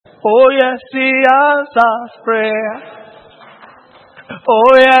Oh yes, He answers prayer.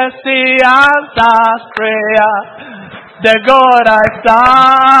 Oh yes, He answers prayer. The God I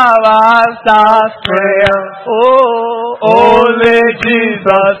serve answers prayer. Oh, only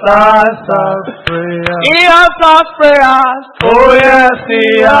Jesus answers prayer. He answers prayers. Oh yes,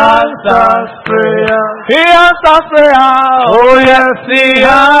 He answers prayer. He answers prayer. Oh yes, He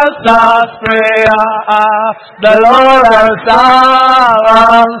answers prayer. The Lord I serve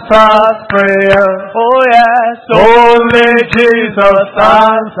answers prayer. Oh yes, only Jesus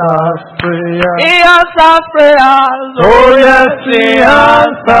answers prayer. He answers prayers. Oh yes, He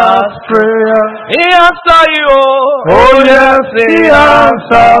answers prayer. He answers you. Oh yes, He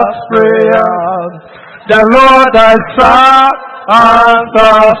answers prayer. The Lord I serve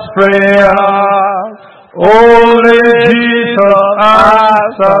answers prayer. Only Jesus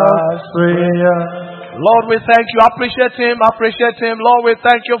answers prayer. Lord, we thank you. Appreciate Him. Appreciate Him. Lord, we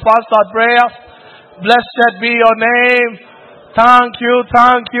thank you for answered prayers. Blessed be your name. Thank you.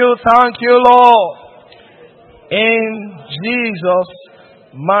 Thank you. Thank you, Lord. In Jesus'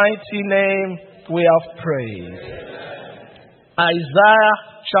 mighty name we have prayed. Isaiah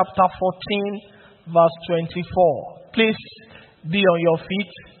chapter 14 verse 24. Please be on your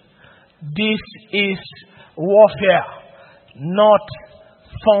feet. This is warfare, not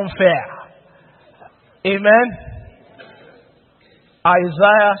funfair. Amen.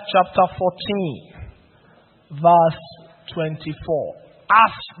 Isaiah chapter 14 verse 24.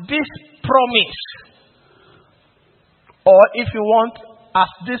 As this promise, or if you want, as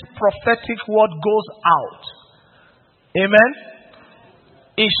this prophetic word goes out, amen,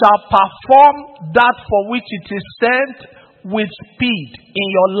 it shall perform that for which it is sent with speed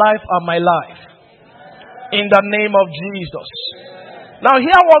in your life and my life. In the name of Jesus. Now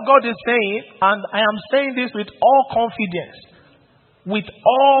hear what God is saying, and I am saying this with all confidence. With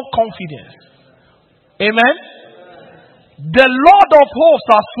all confidence. Amen. The Lord of hosts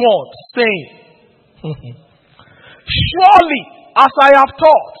has sworn, saying, surely, as I have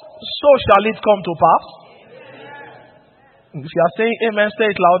taught, so shall it come to pass. If you are saying amen, say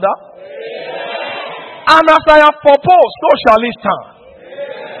it louder. And as I have proposed, so shall it stand.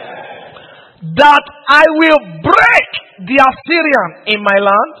 That I will break the Assyrian in my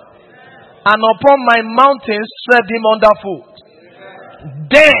land, and upon my mountains tread him underfoot.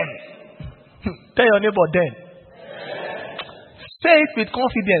 Then, tell your neighbor, then. Say it with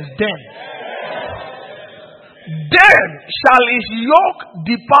confidence, then. Then shall his yoke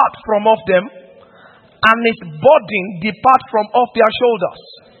depart from off them, and his burden depart from off their shoulders.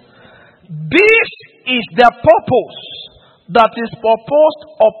 This is the purpose that is proposed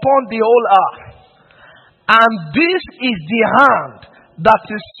upon the whole earth, and this is the hand that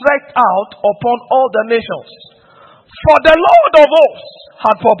is stretched out upon all the nations. For the Lord of hosts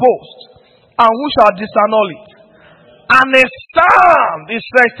had proposed, and who shall disannul it? And a stand is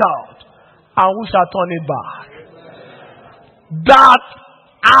stretched out, and who shall turn it back? That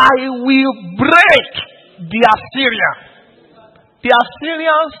I will break the Assyrian. The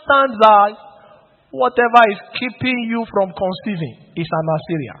Assyrian stands as whatever is keeping you from conceiving is an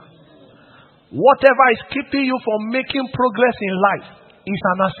Assyrian. Whatever is keeping you from making progress in life is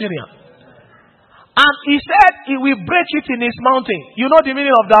an Assyrian. And he said he will break it in his mountain. You know the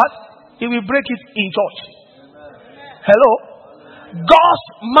meaning of that? He will break it in church. Hello? God's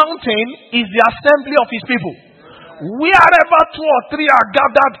mountain is the assembly of his people. Wherever 2 or 3 are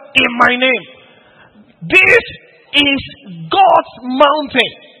gathered in my name. This is God's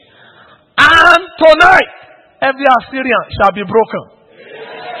mountain. And tonight, every Assyrian shall be broken.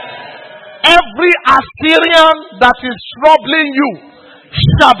 Every Assyrian that is troubling you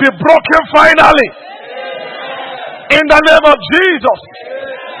shall be broken finally. In the name of Jesus.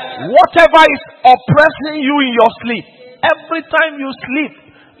 Whatever is oppressing you in your sleep, every time you sleep,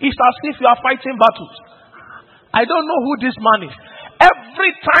 it's as if you are fighting battles. I don't know who this man is.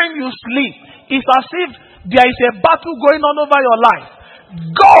 Every time you sleep, it's as if there is a battle going on over your life.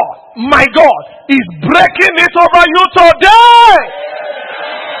 God, my God, is breaking it over you today.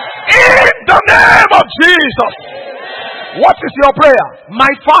 In the name of Jesus. What is your prayer?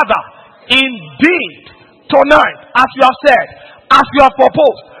 My Father, indeed, tonight, as you have said, as you have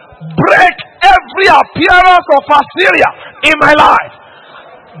proposed, break every appearance of Assyria in my life.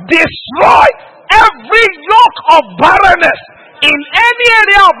 Destroy every yoke of barrenness in any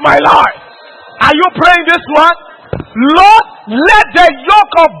area of my life. Are you praying this one? Lord, let the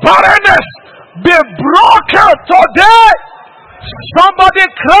yoke of barrenness be broken today. Somebody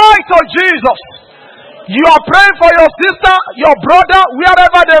cry to Jesus. You are praying for your sister, your brother,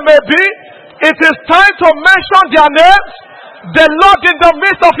 wherever they may be. It is time to mention their names The Lord in the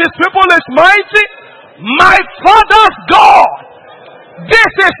midst of his people is mighty. My Father's God.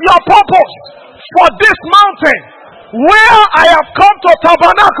 This is your purpose for this mountain where I have come to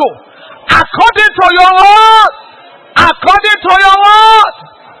tabernacle. According to your word. According to your word.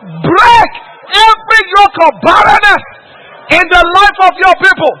 Break every yoke of barrenness in the life of your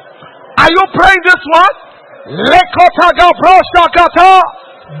people. Are you praying this one? Lekotaga broshakata.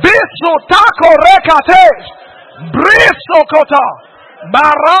 Bisutako rekatesh. Brisokota.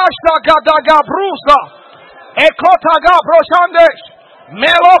 Barasha gadaga brusa. Ekotaga broshandesh.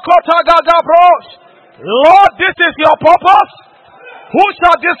 Melokotaga gabrosh. Lord, this is your purpose. Who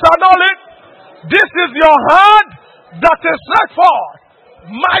shall disannul it? This is your hand that is set forth.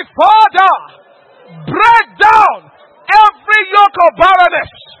 My Father, break down every yoke of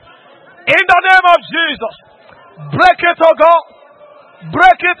barrenness in the name of Jesus. Break it, oh God.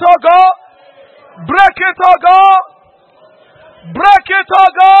 Break it, oh God. Break it, oh God. Break it, oh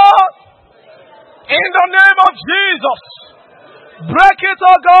God. In the name of Jesus. Break it,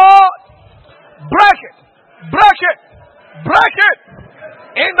 oh God. Break it. Break it. Break it.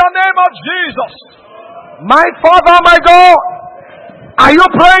 In the name of Jesus. My Father, my God. Are you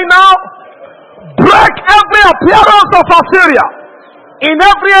praying now? Break every appearance of Assyria in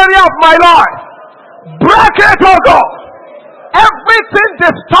every area of my life. Break it, oh God. Everything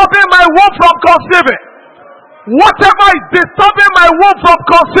disturbing my womb from conceiving. Whatever is disturbing my womb from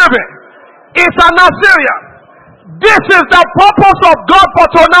conceiving is an Assyrian. This is the purpose of God for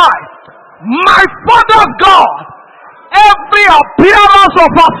tonight. My Father's God. Every appearance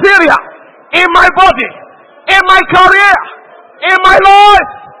of Assyria in my body, in my career, in my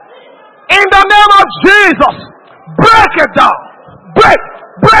life, in the name of Jesus, break it down. Break,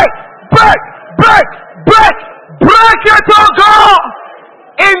 break, break, break, break, break it, oh God,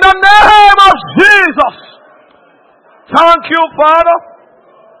 in the name of Jesus. Thank you, Father.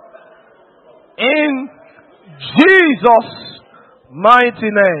 In Jesus' mighty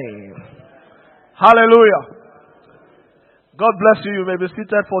name. Hallelujah. God bless you. You may be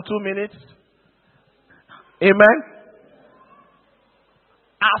seated for 2 minutes. Amen.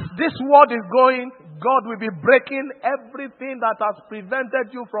 As this word is going, God will be breaking everything that has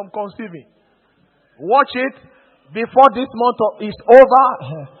prevented you from conceiving. Watch it. Before this month is over,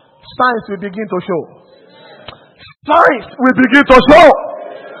 signs will begin to show. Signs will begin to show.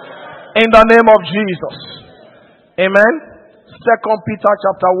 In the name of Jesus. Amen. 2 Peter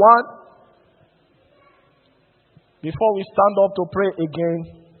chapter 1. Before we stand up to pray again,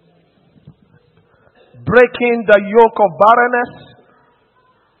 breaking the yoke of barrenness.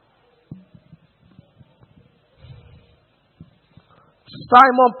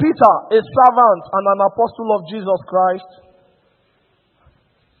 Simon Peter, a servant and an apostle of Jesus Christ.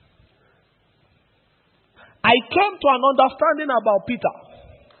 I came to an understanding about Peter.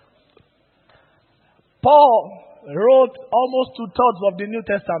 Paul wrote almost 2/3 of the New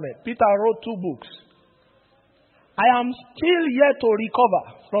Testament. Peter wrote 2 books. I am still yet to recover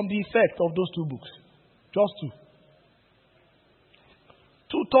from the effect of those 2 books. Just 2.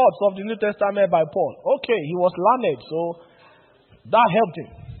 2/3 of the New Testament by Paul. Okay, he was learned, so that helped him.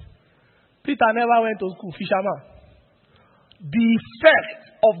 Peter never went to school, fisherman. The effect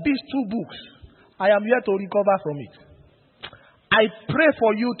of these 2 books, I am yet to recover from it. I pray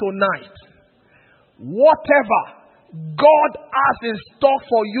for you tonight. Whatever God has in stock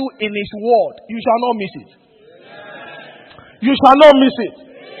for you in His Word, you shall not miss it. You shall not miss it.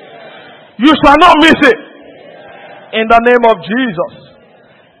 You shall not miss it. In the name of Jesus.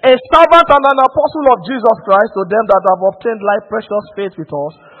 A servant and an apostle of Jesus Christ to them that have obtained like precious faith with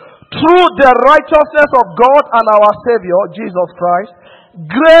us, through the righteousness of God and our Savior, Jesus Christ,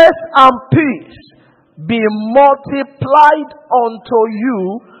 grace and peace be multiplied unto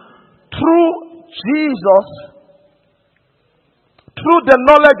you through Jesus, through the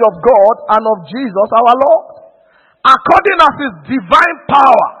knowledge of God and of Jesus our Lord, according as His divine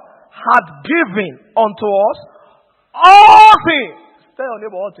power had given unto us all things. Tell your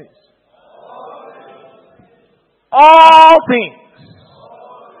neighbor all things. All things.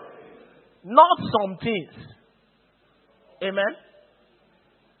 Not some things. Amen.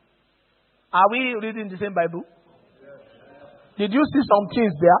 Are we reading the same Bible? Did you see some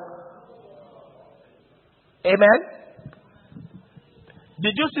things there? Amen.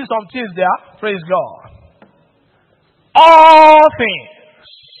 Did you see some things there? Praise God. All things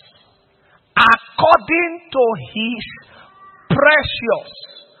according to His precious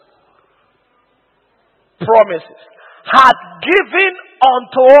promises had given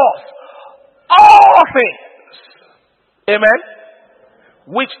unto us all things. Amen.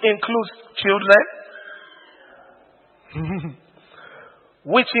 Which includes children,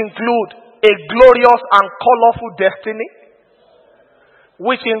 which include a glorious and colorful destiny,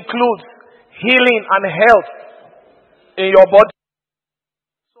 which includes healing and health in your body.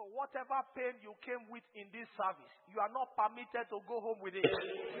 So whatever pain you came with in this service, you are not permitted to go home with it.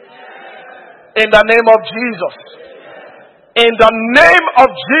 In the name of Jesus. In the name of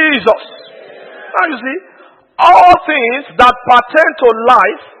Jesus. Now you see, all things that pertain to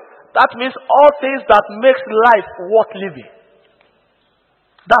life, that means all things that makes life worth living.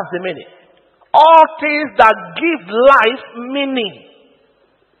 That's the meaning. All things that give life meaning.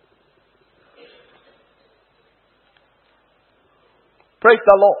 Praise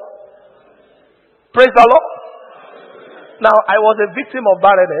the Lord. Praise the Lord. Now, I was a victim of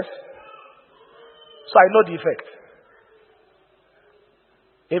barrenness, so I know the effect.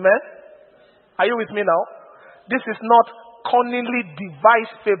 Amen? Are you with me now? This is not cunningly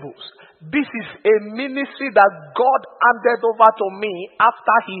devised fables. This is a ministry that God handed over to me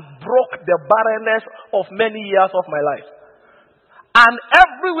after He broke the barrenness of many years of my life. And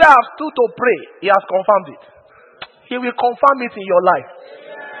everywhere I've stood to pray, He has confirmed it. He will confirm it in your life.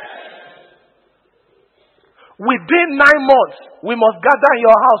 Within 9 months, we must gather in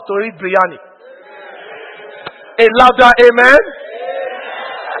your house to read biryani. A louder amen.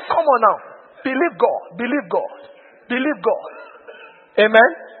 Come on now. Believe God. Believe God. Believe God. Amen.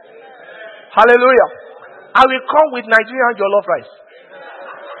 Hallelujah. I will come with Nigerian jollof rice.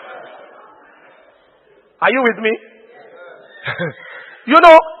 Are you with me? You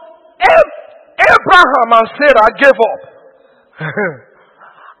know, Abraham and Sarah gave up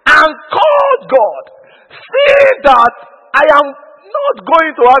and called God, saying that I am not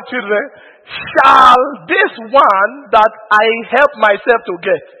going to have children. Shall this one that I help myself to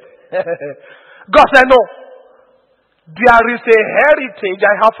get? God said, no. There is a heritage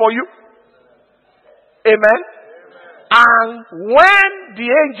I have for you. Amen. And when the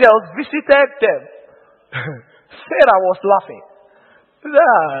angels visited them, Sarah was laughing.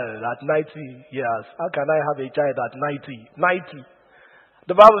 At 90 years, how can I have a child at 90?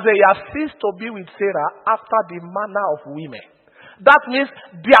 The Bible says he has ceased to be with Sarah after the manner of women. That means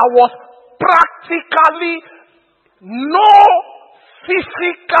there was practically no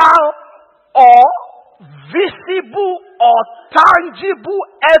physical or visible or tangible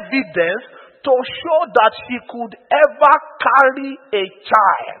evidence to show that she could ever carry a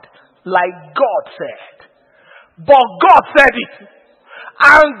child like God said. But God said it.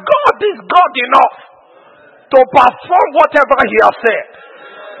 And God is God enough to perform whatever He has said.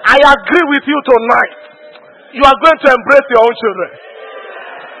 I agree with you tonight. You are going to embrace your own children.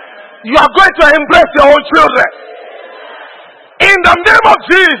 You are going to embrace your own children. In the name of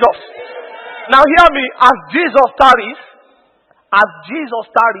Jesus. Now hear me. As Jesus tarries,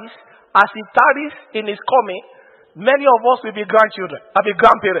 as He tarries in His coming, many of us will be grandchildren, will be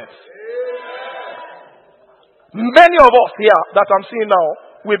grandparents. Many of us here that I'm seeing now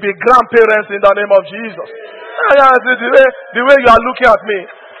will be grandparents in the name of Jesus. The way you are looking at me.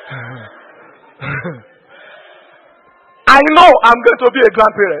 I know I'm going to be a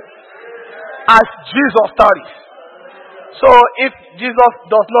grandparent as Jesus tarries. So if Jesus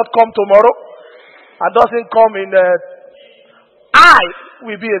does not come tomorrow and doesn't come in, I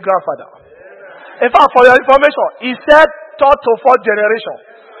will be a grandfather. In fact, for your information, He said third to fourth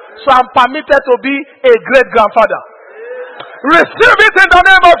generation. So I'm permitted to be a great grandfather. Receive it in the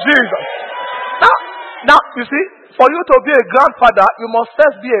name of Jesus. Now, you see, for you to be a grandfather, you must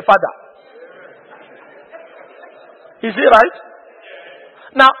first be a father. Is it right?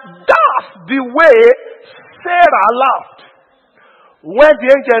 Now, that's the way Sarah laughed when the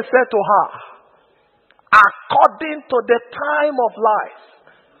angel said to her, according to the time of life,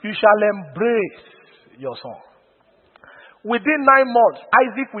 you shall embrace your son. Within 9 months,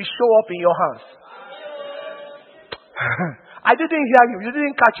 Isaac will show up in your hands. I didn't hear you. You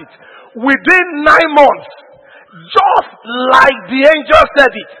didn't catch it. Within 9 months, just like the angel said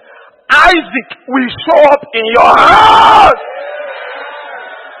it, Isaac will show up in your hands.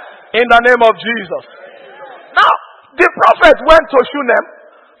 In the name of Jesus. Now, the prophet went to Shunem,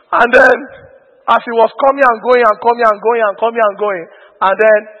 and then as he was coming and going, and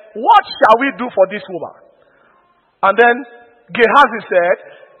then, what shall we do for this woman? And then Gehazi said,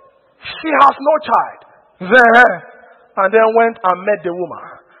 she has no child. And then went and met the woman.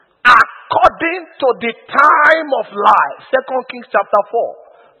 According to the time of life. 2 Kings chapter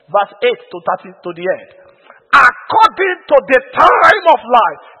 4. Verse 8 to 30 to the end. According to the time of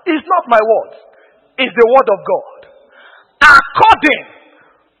life. It's not my words. It's the word of God. According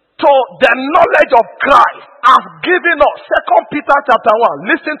to the knowledge of Christ has given us. 2 Peter chapter 1.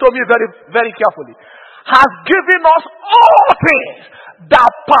 Listen to me very, very carefully. has given us all things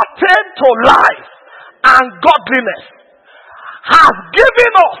that pertain to life and godliness. Has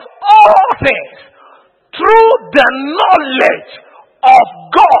given us all things through the knowledge of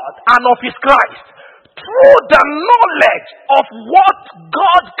God and of His Christ. Through the knowledge of what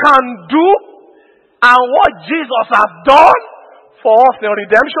God can do and what Jesus has done for us in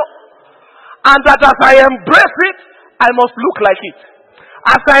redemption. And that as I embrace it, I must look like it.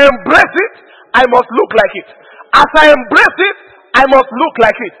 As I embrace it, I must look like it. As I embrace it, I must look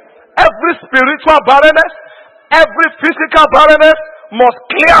like it. Every spiritual barrenness, every physical barrenness must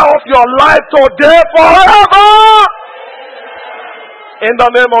clear off your life today forever. In the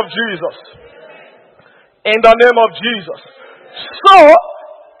name of Jesus. In the name of Jesus. So,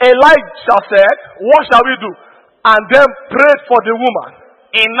 Elijah said, what shall we do? And then prayed for the woman.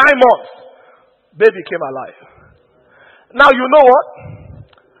 In 9 months, baby came alive. Now you know what?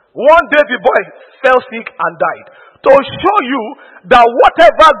 One day the boy fell sick and died. To show you that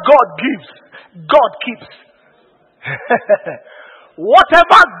whatever God gives, God keeps.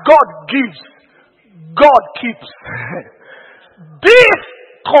 Whatever God gives, God keeps. This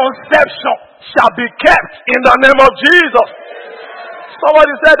conception shall be kept in the name of Jesus.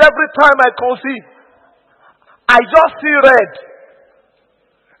 Somebody said, every time I conceive, I just see red.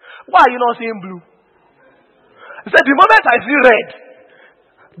 Why are you not seeing blue? He said, the moment I see red,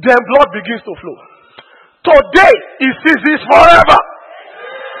 then blood begins to flow. Today, it ceases forever.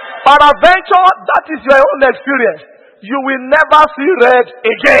 Peradventure, that is your own experience. You will never see red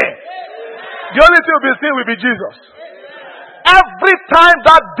again. The only thing you'll be seeing will be Jesus. Every time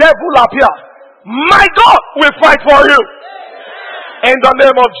that devil appears, my God will fight for you. In the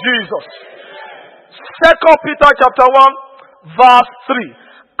name of Jesus. 2 Peter chapter 1, verse 3.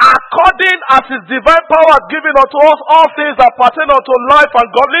 According as His divine power given unto us all things that pertain unto life and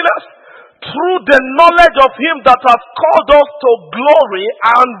godliness, through the knowledge of Him that has called us to glory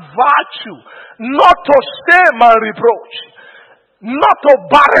and virtue, not to shame and reproach, not to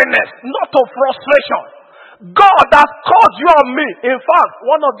barrenness, not to frustration. God has called you and me. In fact,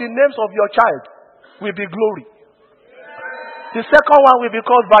 one of the names of your child will be glory. The second one will be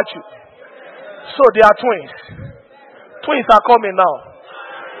called virtue. So they are twins. Twins are coming now.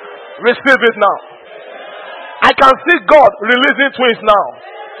 Receive it now. I can see God releasing twins now.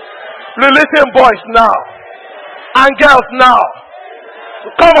 Releasing boys now. And girls now.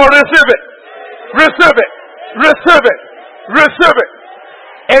 Come on, receive it. Receive it. Receive it. Receive it.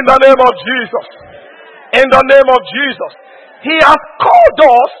 In the name of Jesus. In the name of Jesus. He has called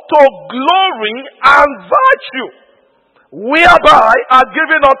us to glory and virtue, whereby are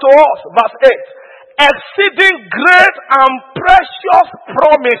given unto us, verse 8, exceeding great and precious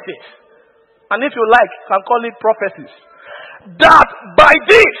promises. And if you like, you can call it prophecies. That by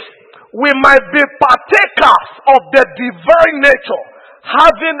this we might be partakers of the divine nature,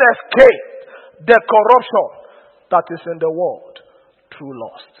 having escaped the corruption that is in the world through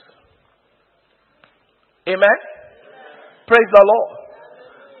lust. Amen? Praise the Lord.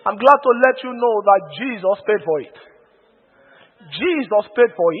 I'm glad to let you know that Jesus paid for it. Jesus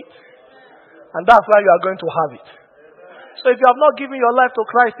paid for it. And that's why you are going to have it. So if you have not given your life to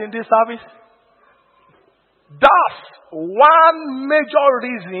Christ in this service, that's one major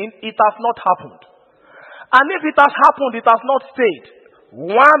reason it has not happened. And if it has happened, it has not stayed.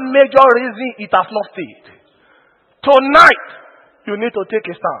 One major reason it has not stayed. Tonight, you need to take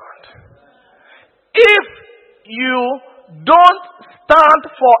a stand. If you don't stand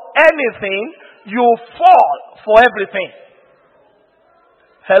for anything, you fall for everything.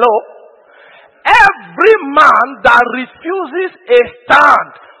 Hello? Every man that refuses a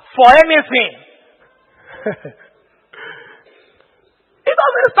stand for anything, he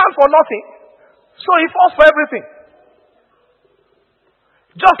doesn't stand for nothing. So he falls for everything.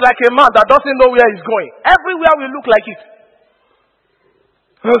 Just like a man that doesn't know where he's going. Everywhere will look like it.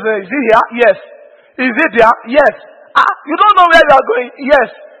 Is he here? Yes. Is it there? Yes. You don't know where you are going? Yes.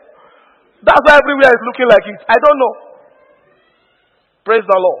 That's why everywhere is looking like it. I don't know. Praise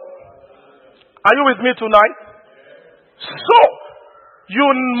the Lord. Are you with me tonight? So, you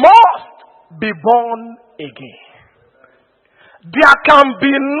must be born again. There can be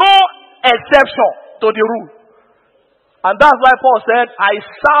no exception to the rule. And that's why Paul said, I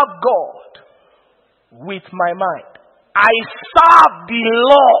serve God with my mind. I serve the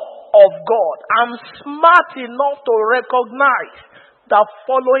law of God. I'm smart enough to recognize that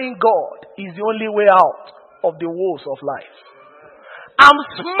following God is the only way out of the woes of life. I'm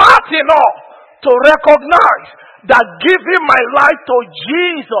smart enough to recognize that giving my life to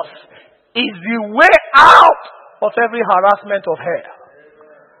Jesus is the way out of every harassment of hell.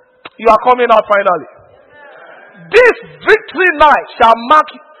 You are coming out finally. This victory night shall mark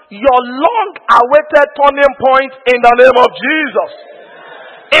your long-awaited turning point in the name of Jesus.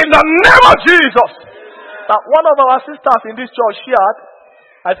 In the name of Jesus. Now, one of our sisters in this church shared,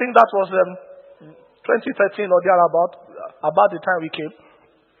 I think that was 2013 or thereabout, about the time we came.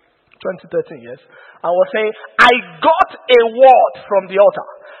 2013, yes. I was saying, I got a word from the altar.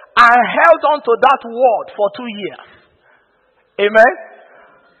 I held on to that word for 2 years. Amen.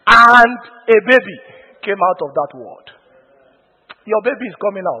 And a baby came out of that word. Your baby is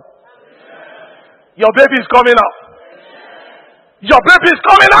coming out. Your baby is coming out. Your baby is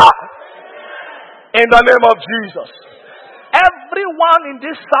coming out. In the name of Jesus. Everyone in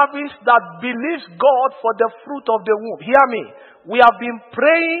this service that believes God for the fruit of the womb, hear me. We have been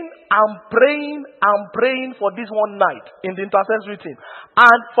praying and praying and praying for this one night in the intercessory team.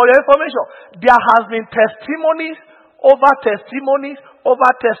 And for your information, there has been testimonies over testimonies over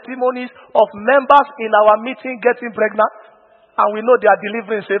testimonies of members in our meeting getting pregnant. And we know they are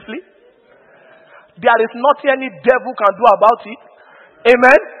delivering safely. There is nothing any devil can do about it.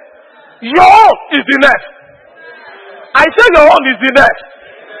 Amen. Your own is the next. I say your own is the next.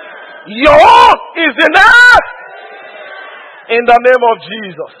 Your own is the next. In the name of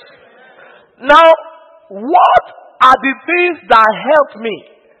Jesus. Now, what are the things that helped me?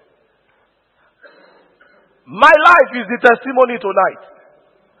 My life is the testimony tonight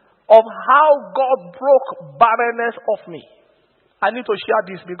of how God broke barrenness of me. I need to share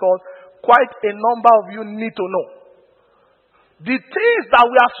this because quite a number of you need to know. The things that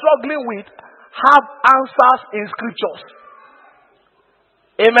we are struggling with have answers in scriptures.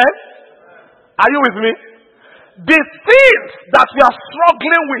 Amen? Are you with me? The things that we are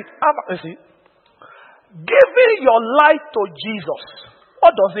struggling with, giving your life to Jesus,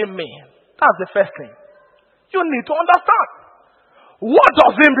 what does it mean? That's the first thing. You need to understand. What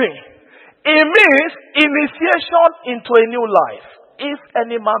does it mean? It means initiation into a new life. If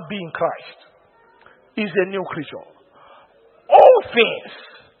any man be in Christ, he is a new creature. All things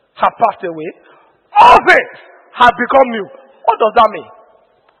have passed away. All things have become new. What does that mean?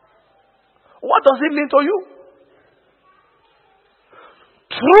 What does it mean to you?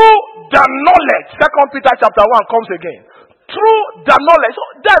 Through the knowledge, 2 Peter chapter 1 comes again. Through the knowledge. So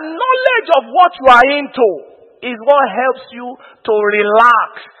the knowledge of what you are into is what helps you to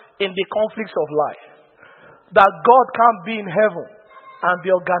relax in the conflicts of life. That God can't be in heaven and be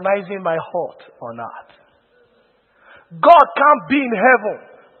organizing my heart on earth. God can't be in heaven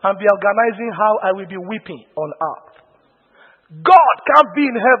and be organizing how I will be weeping on earth. God can't be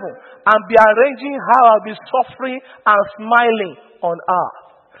in heaven and be arranging how I'll be suffering and smiling on earth.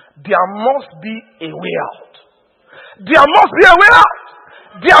 There must be a way out. There must be a way out.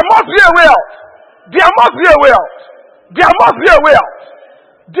 There must be a way out. There must be a way out. There must be a way out.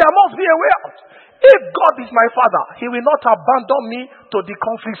 There must be a way out. If God is my Father, He will not abandon me to the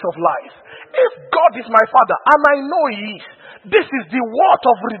conflicts of life. If God is my Father, and I know He is, this is the word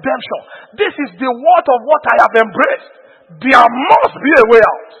of redemption. This is the word of what I have embraced. There must be a way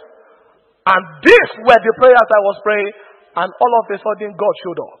out. And these were the prayers I was praying, and all of a sudden God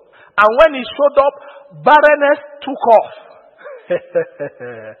showed up. And when He showed up, barrenness took off.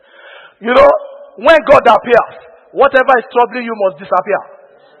 You know, when God appears, whatever is troubling you must disappear.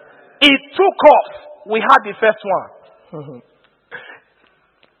 It took off. We had the first one.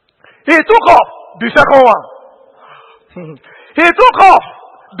 He took off the second one. He took off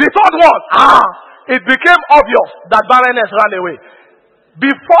the third one. It became obvious that barrenness ran away.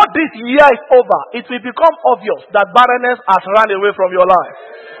 Before this year is over, it will become obvious that barrenness has run away from your life.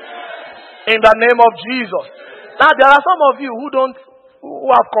 In the name of Jesus. Now there are some of you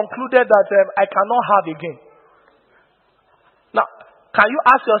who have concluded that I cannot have again. Now, can you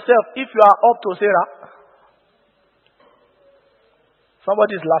ask yourself if you are up to Sarah?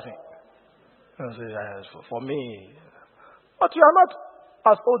 Somebody is laughing. For me. But you are not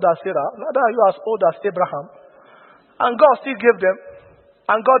as old as Sarah. Neither are you as old as Abraham. And God still gave them.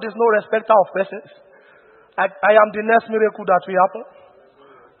 And God is no respecter of persons. I am the next miracle that will happen.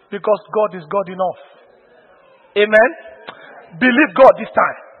 Because God is God enough. Amen. Believe God this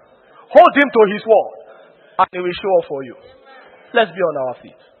time. Hold Him to His word. And He will show up for you. Let's be on our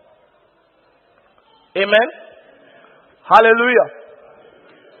feet. Amen. Hallelujah.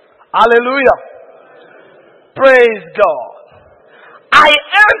 Hallelujah. Praise God. I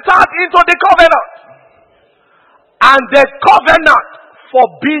entered into the covenant. And the covenant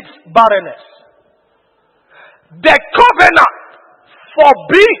forbids barrenness. The covenant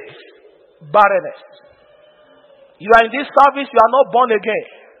forbids barrenness. You are in this service, you are not born again.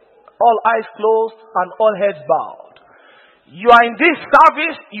 All eyes closed and all heads bowed. You are in this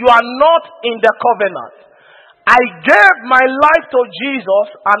service, you are not in the covenant. I gave my life to Jesus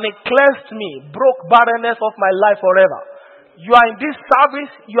and it cleansed me, broke barrenness of my life forever. You are in this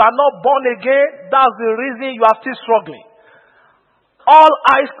service, you are not born again, that's the reason you are still struggling. All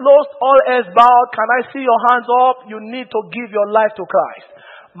eyes closed, all heads bowed. Can I see your hands up? You need to give your life to Christ.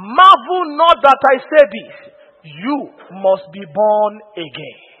 Marvel not that I say this. You must be born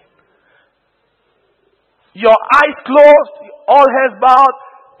again. Your eyes closed, all heads bowed.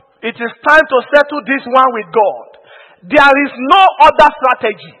 It is time to settle this one with God. There is no other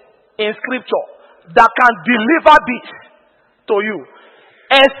strategy in scripture that can deliver this to you.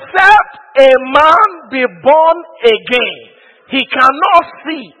 Except a man be born again, he cannot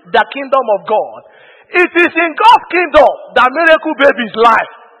see the kingdom of God. It is in God's kingdom that miracle babies lie.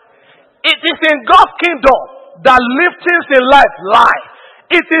 It is in God's kingdom that liftings in life lie.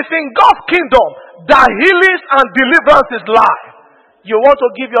 It is in God's kingdom that healings and deliverances lie. You want to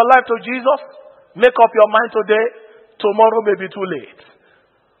give your life to Jesus? Make up your mind today. Tomorrow may be too late.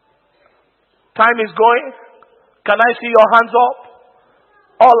 Time is going. Can I see your hands up?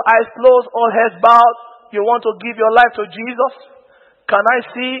 All eyes closed, all heads bowed. You want to give your life to Jesus? Can I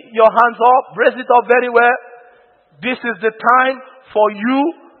see your hands up? Raise it up very well. This is the time for you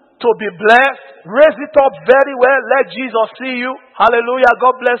to be blessed. Raise it up very well. Let Jesus see you. Hallelujah.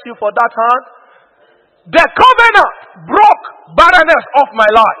 God bless you for that hand. The covenant broke barrenness of my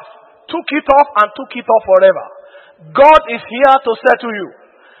life. Took it off and took it off forever. God is here to settle you.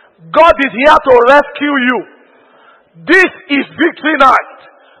 God is here to rescue you. This is victory night,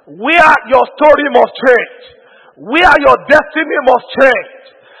 where your story must change, where your destiny must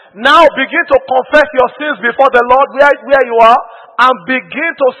change. Now begin to confess your sins before the Lord where you are, and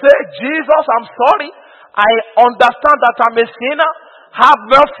begin to say, Jesus, I'm sorry. I understand that I'm a sinner. Have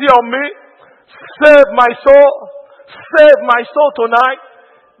mercy on me. Save my soul. Save my soul tonight.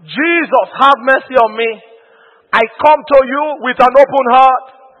 Jesus, have mercy on me. I come to you with an open heart.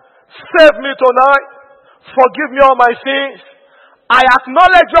 Save me tonight. Forgive me all my sins. I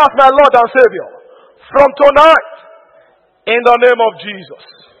acknowledge you as my Lord and Savior. From tonight, in the name of Jesus.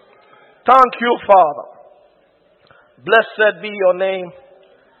 Thank you, Father. Blessed be your name.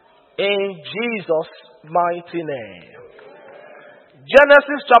 In Jesus' mighty name.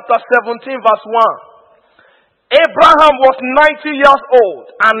 Genesis chapter 17 verse 1. Abraham was 90 years old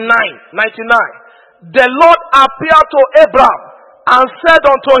and 99. The Lord appeared to Abraham and said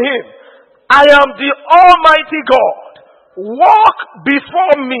unto him, I am the Almighty God. Walk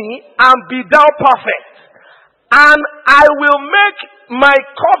before me and be thou perfect. And I will make my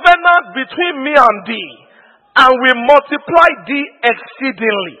covenant between me and thee, and will multiply thee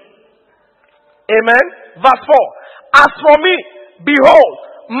exceedingly. Amen. Verse 4. As for me, behold,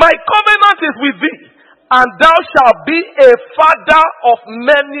 my covenant is with thee, and thou shalt be a father of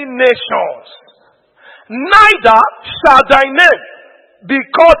many nations. Neither shall thy name be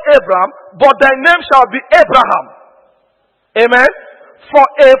called Abram, but thy name shall be Abraham. Amen. For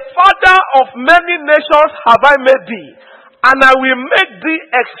a father of many nations have I made thee, and I will make thee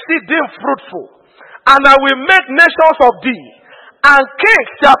exceeding fruitful, and I will make nations of thee, and kings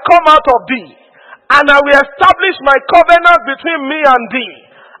shall come out of thee, and I will establish my covenant between me and thee,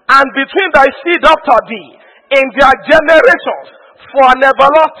 and between thy seed after thee, in their generations, for an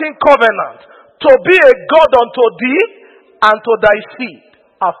everlasting covenant, to be a God unto thee, and to thy seed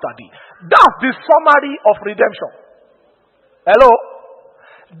after thee. That's the summary of redemption. Hello?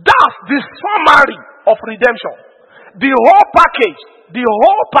 That's the summary of redemption. The whole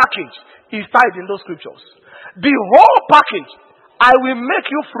package is tied in those scriptures. The whole package. I will make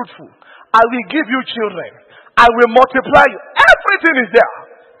you fruitful. I will give you children. I will multiply you. Everything is there.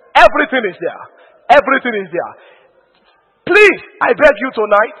 Everything is there. Everything is there. Please, I beg you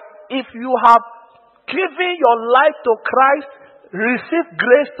tonight, if you have given your life to Christ, receive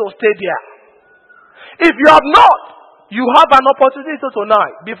grace to stay there. If you have not, you have an opportunity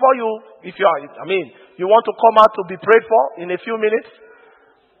tonight. Before you want to come out to be prayed for in a few minutes.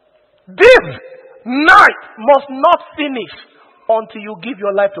 This night must not finish until you give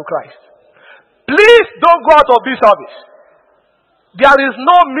your life to Christ. Please don't go out of this service. There is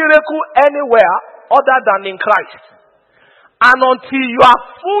no miracle anywhere other than in Christ. And until you are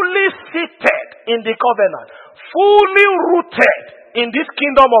fully seated in the covenant, fully rooted in this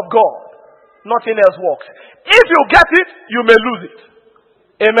kingdom of God, nothing else works. If you get it, you may lose it.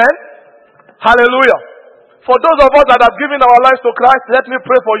 Amen. Hallelujah. For those of us that have given our lives to Christ, let me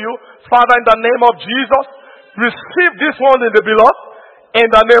pray for you. Father, in the name of Jesus, receive this one in the beloved. In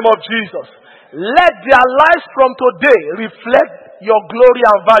the name of Jesus. Let their lives from today reflect your glory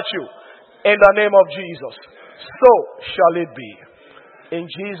and virtue. In the name of Jesus. So shall it be. In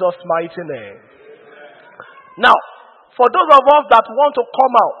Jesus' mighty name. Now, for those of us that want to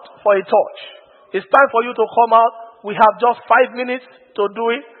come out for a touch, it's time for you to come out. We have just 5 minutes to do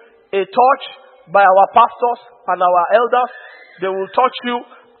it. A touch by our pastors and our elders. They will touch you,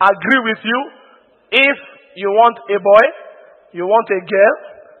 agree with you. If you want a boy, you want a girl,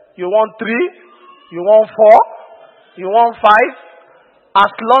 you want 3, you want 4, you want 5.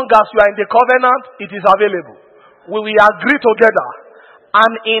 As long as you are in the covenant, it is available. We will agree together.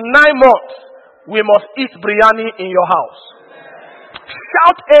 And in 9 months, we must eat biryani in your house.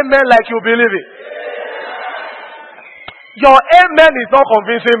 Shout amen like you believe it. Your amen is not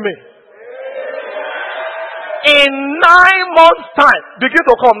convincing me. In 9 months' time, begin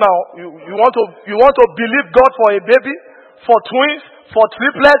to come now. You want to believe God for a baby, for twins, for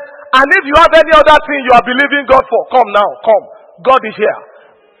triplets. And if you have any other thing you are believing God for, come now, come. God is here.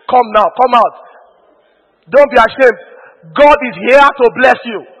 Come now, come out. Don't be ashamed. God is here to bless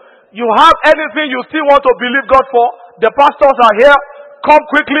you. You have anything you still want to believe God for, the pastors are here. Come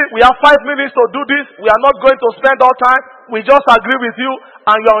quickly. We have 5 minutes to do this. We are not going to spend all time. We just agree with you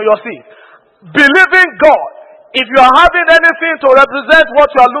and you're on your seat. Believing God. If you are having anything to represent what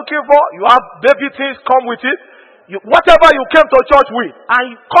you are looking for, you have baby things, come with it. Whatever you came to church with,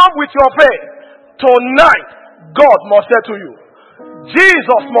 and you come with your faith. Tonight, God must say to you.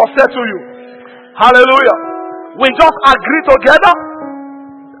 Jesus must say to you. Hallelujah. We just agree together.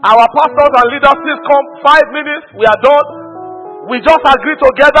 Our pastors and leaders, please come. 5 minutes, we are done. We just agree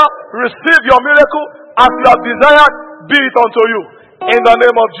together. Receive your miracle as you have desired. Be it unto you. In the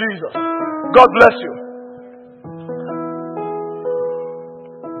name of Jesus. God bless you.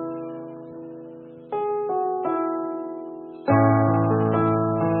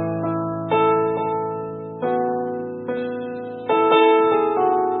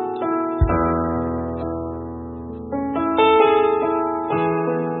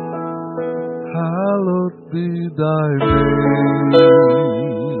 Hallowed be thy name,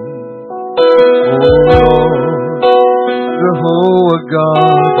 O Lord, Jehovah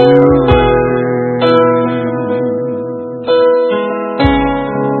God, you reign,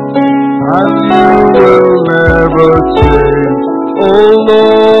 and you will never change, O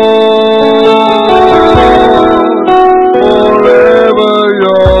Lord, forever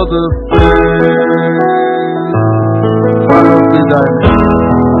you're the same. Hallowed be thy name.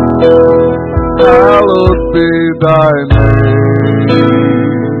 Hallowed be thy name,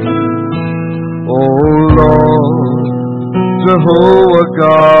 O Lord, Jehovah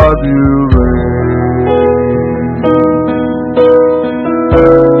God, you reign,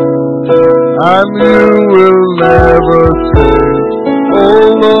 and you will never change, O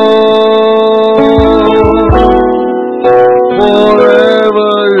Lord,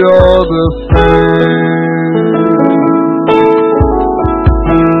 forever you're the same.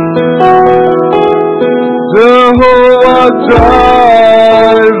 Jehovah Jireh,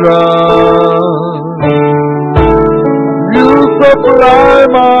 you supply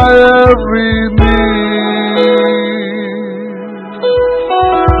my every need.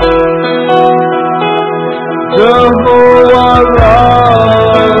 Jehovah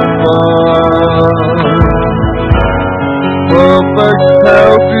Rapha, perfect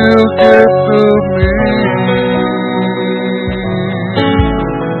help you give to me.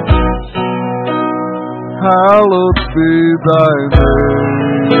 Hallowed be thy name,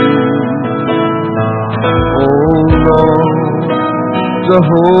 O Lord,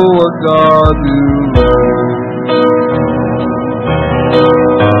 Jehovah God, you reign,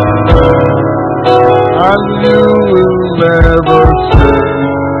 and you will never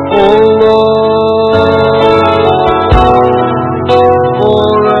change, O Lord,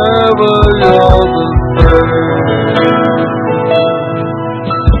 forever you're the same.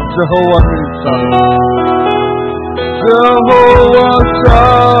 Jehovah Nissi, Jehovah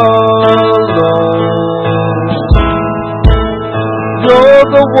Shalom, you're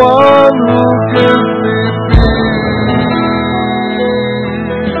the one who gives me peace.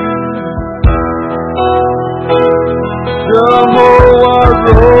 Jehovah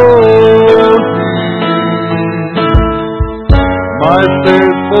Rohi, my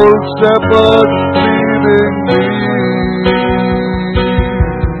faithful shepherd leading me.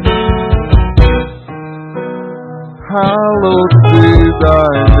 Hallowed be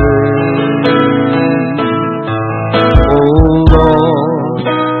thy name, O Lord,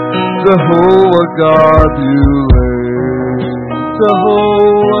 Jehovah God, you reign.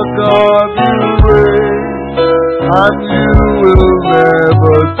 Jehovah God, you reign, and you will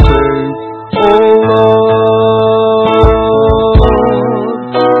never change, O Lord,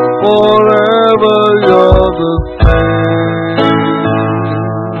 forever you're the same.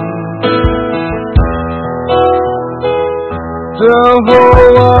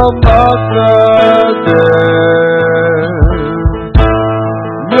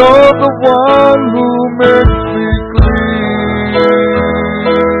 You're the one who makes me clean.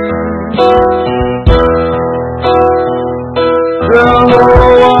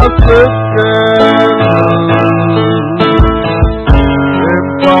 Jehovah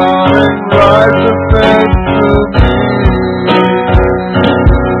imparting righteousness to me.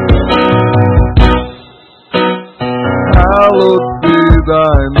 Hallowed be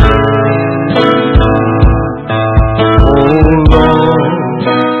thy name, O Lord.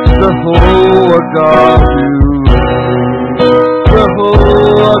 Jehovah God, you reign.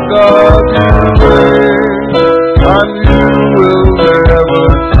 Jehovah God, you reign, and you will never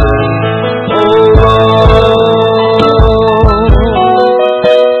change. O Lord,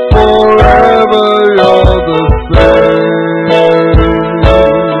 forever you're the same.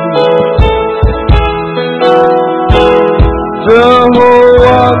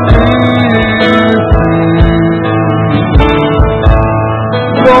 Jehovah Nissi,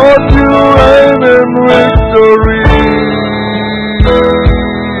 Lord, you reign in victory.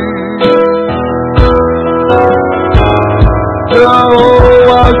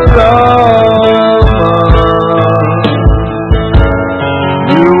 Jehovah Shammah,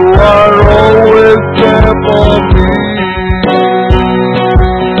 you are always there for me.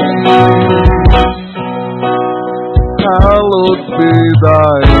 Hallowed be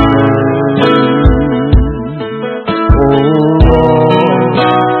thy name, O Lord.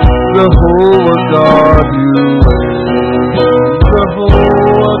 Jehovah God, you reign.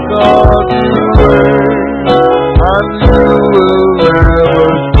 Jehovah God, you reign, and you will never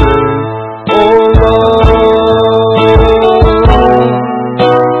change. O Lord,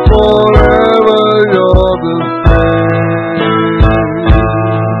 forever you're the same.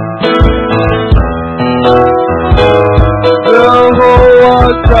 Jehovah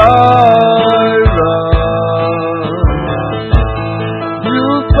Jireh, you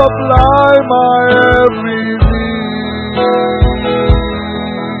supply my every need.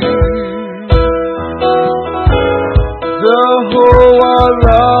 Jehovah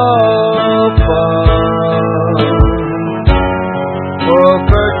Rapha,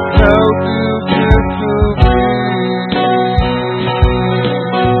 perfect health you give to me.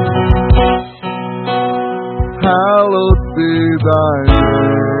 Hallowed be thy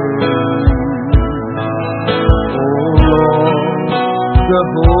name, O Lord.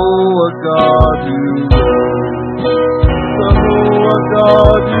 Jehovah God, you reign. Jehovah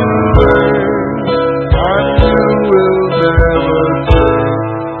God, you reign, and you will never change.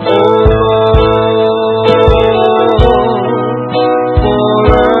 O Lord,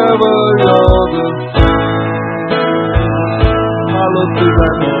 forever you're the same. Hallowed be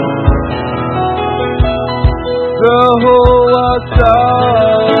thy name. Jehovah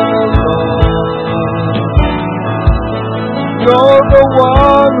Shalom, you're the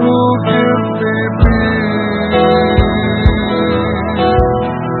one who gives me peace.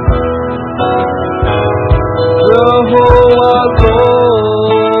 Jehovah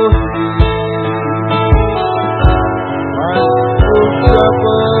Rohi, my good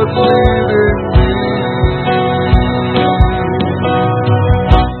shepherd leading me.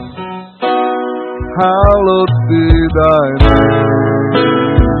 Hallowed be thy name,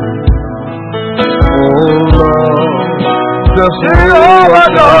 O Lord. Jehovah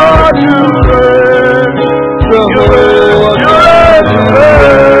God, you reign. Jehovah God, you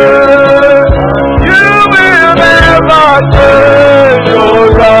reign. You will never change, O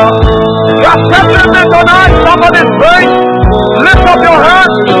Lord. You are accepting this tonight. Somebody pray. Lift up your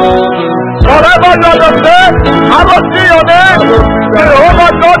hands. Forever you're the same. I will see your name.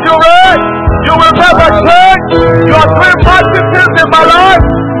 Jehovah God, you reign. You will never change. You are doing mighty things in my life.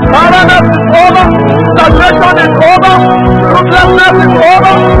 Barrenness is over. Stagnation is over. Fruitlessness is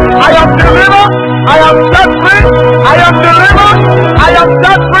over. I am delivered. I am set free. I am delivered. I am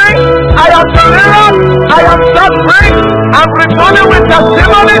set free. I am delivered. I am set free. I'm returning with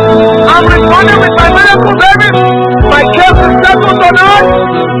testimonies. I'm returning with my miracle babies. My case is settled tonight.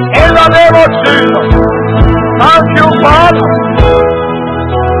 In the name of Jesus. Thank you, Father.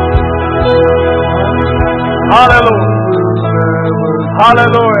 Hallelujah.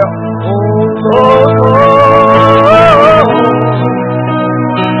 Hallelujah.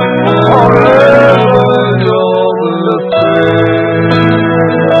 Forever you're the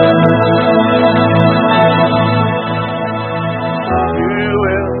same. You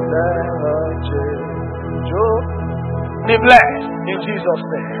will never change. Be blessed in Jesus'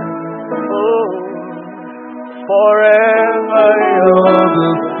 name. Oh, forever you're the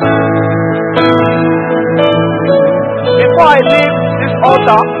same. Before I leave this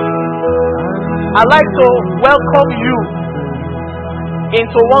altar, I'd like to welcome you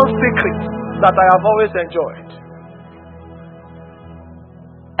into one secret that I have always enjoyed.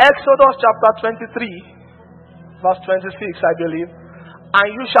 Exodus chapter 23, verse 26, I believe.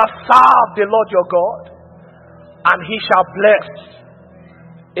 And you shall serve the Lord your God, and he shall bless.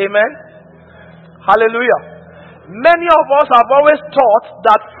 Amen. Hallelujah. Many of us have always thought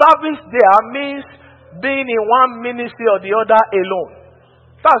that service there means being in one ministry or the other alone.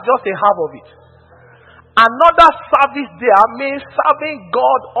 That's just a half of it. Another service there means serving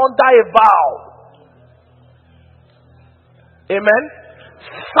God under a vow. Amen.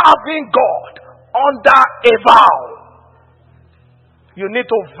 Serving God under a vow. You need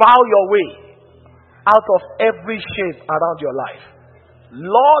to vow your way out of every shame around your life.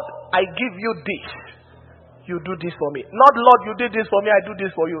 Lord, I give you this. You do this for me. Not, Lord, you did this for me, I do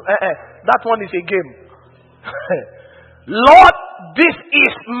this for you. That one is a game. Lord, this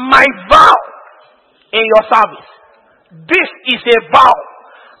is my vow in your service. This is a vow.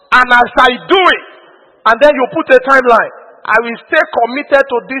 And as I do it, and then you put a timeline, I will stay committed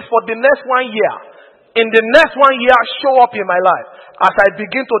to this for the next 1 year. In the next 1 year, show up in my life as I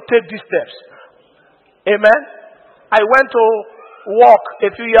begin to take these steps. Amen. I went to work a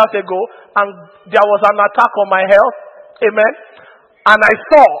few years ago and there was an attack on my health. Amen. And I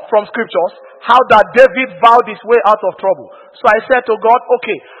saw from scriptures how that David vowed his way out of trouble. So I said to God,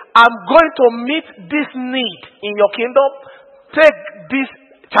 okay, I'm going to meet this need in your kingdom. Take this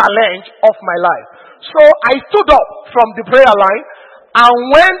challenge off my life. So I stood up from the prayer line and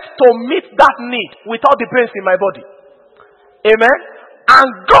went to meet that need without the pains in my body. Amen. And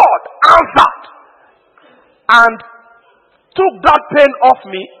God answered and took that pain off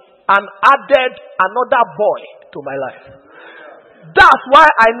me and added another boy to my life. That's why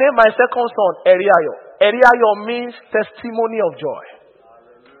I named my second son Eriayo. Eriayo means testimony of joy.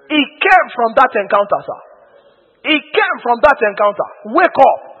 It came from that encounter, sir. It came from that encounter. Wake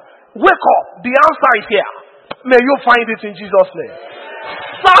up. Wake up. The answer is here. May you find it in Jesus' name.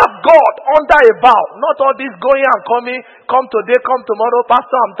 Serve God under a vow. Not all this going and coming. Come today, come tomorrow.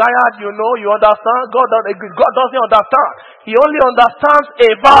 Pastor, I'm tired. You know, you understand. God doesn't understand. He only understands a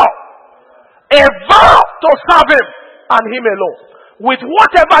vow. A vow to serve him and him alone. With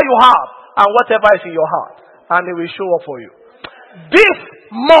whatever you have and whatever is in your heart. And he will show up for you. This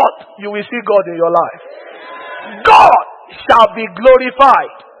month, you will see God in your life. God shall be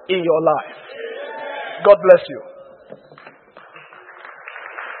glorified in your life. God bless you.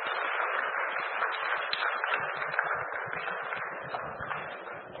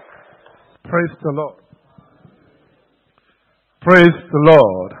 Praise the Lord. Praise the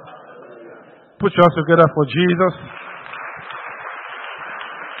Lord. Put your hands together for Jesus.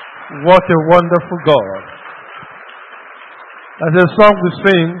 What a wonderful God. As a song we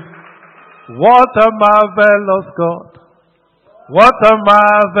sing, what a marvelous God. What a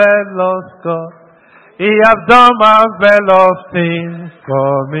marvelous God. He has done marvelous things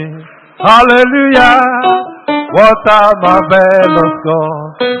for me. Hallelujah. What a marvelous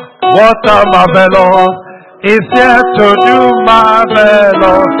God. What a marvelous is here to do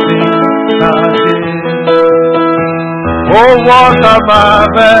marvelous things again. Oh, what a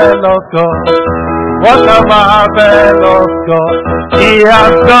marvelous God. What a marvelous God. He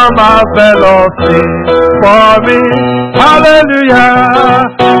has done marvelous things for me. Hallelujah.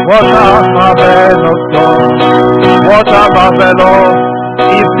 What a marvelous God. What a marvelous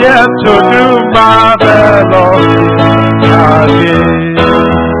is here to do marvelous things again.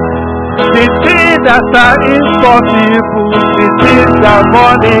 The things that are impossible, the things that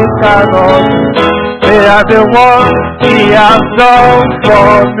money cannot do, they are the ones he has done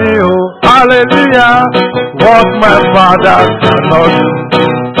for me. Oh, hallelujah. What my father cannot do,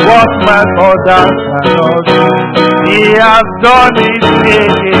 what my mother cannot do, he has done it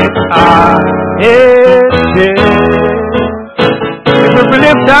again and again. If you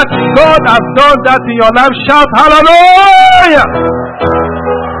believe that God has done that in your life, shout hallelujah.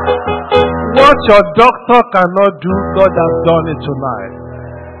 What your doctor cannot do, God has done it tonight.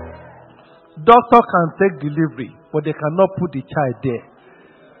 Doctor can take delivery, but they cannot put the child there.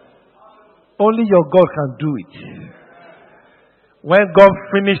 Only your God can do it. When God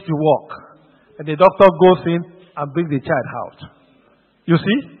finished the work, and the doctor goes in and brings the child out. You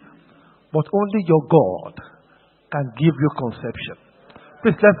see? But only your God can give you conception.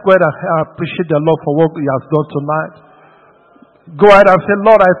 Please, let's go ahead and appreciate the Lord for what He has done tonight. Go ahead and say,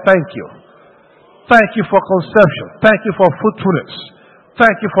 Lord, I thank you. Thank you for conception. Thank you for fruitfulness.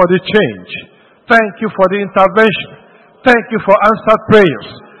 Thank you for the change. Thank you for the intervention. Thank you for answered prayers.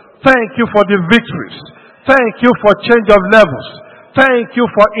 Thank you for the victories. Thank you for change of levels. Thank you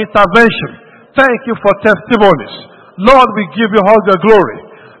for intervention. Thank you for testimonies. Lord, we give you all the glory.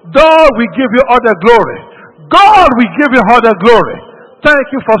 Lord, we give you all the glory. God, we give you all the glory. Thank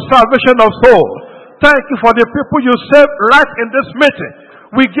you for salvation of soul. Thank you for the people you saved right in this meeting.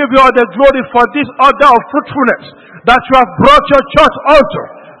 We give you all the glory for this order of fruitfulness that you have brought your church altar.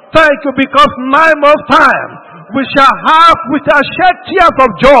 Thank you because 9 months' time we shall have with our shed tears of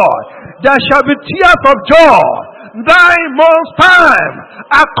joy. There shall be tears of joy. 9 months' time,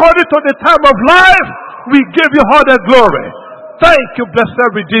 according to the time of life, we give you all the glory. Thank you, blessed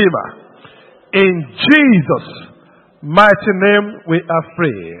Redeemer. In Jesus' mighty name we are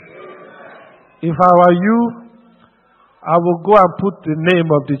free. If I were you, I will go and put the name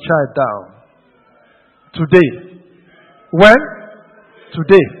of the child down. Today. When?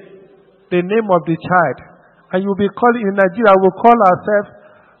 Today. The name of the child. And you'll be calling, in Nigeria, we'll call ourselves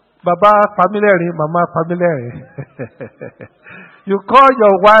Baba Familiari, Mama Familiari. You call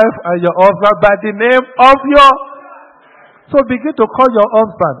your wife and your husband by the name of your... So begin to call your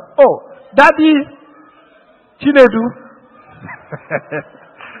husband. Oh, Daddy Chinedu.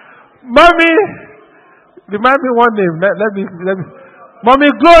 Mommy, remind me one name. Let me.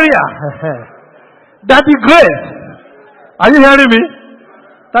 Mommy Gloria. Daddy Grace. Are you hearing me?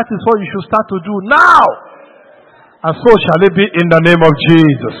 That is what you should start to do now. And so shall it be in the name of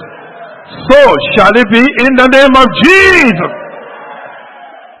Jesus. So shall it be in the name of Jesus.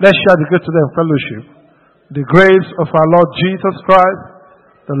 Let's share the grace to them fellowship. The grace of our Lord Jesus Christ,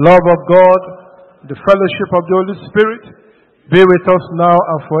 the love of God, the fellowship of the Holy Spirit be with us now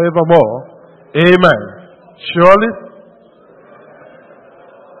and forevermore. Amen. Surely,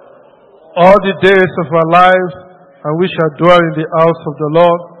 all the days of our lives, and we shall dwell in the house of the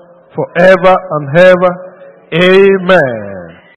Lord forever and ever. Amen.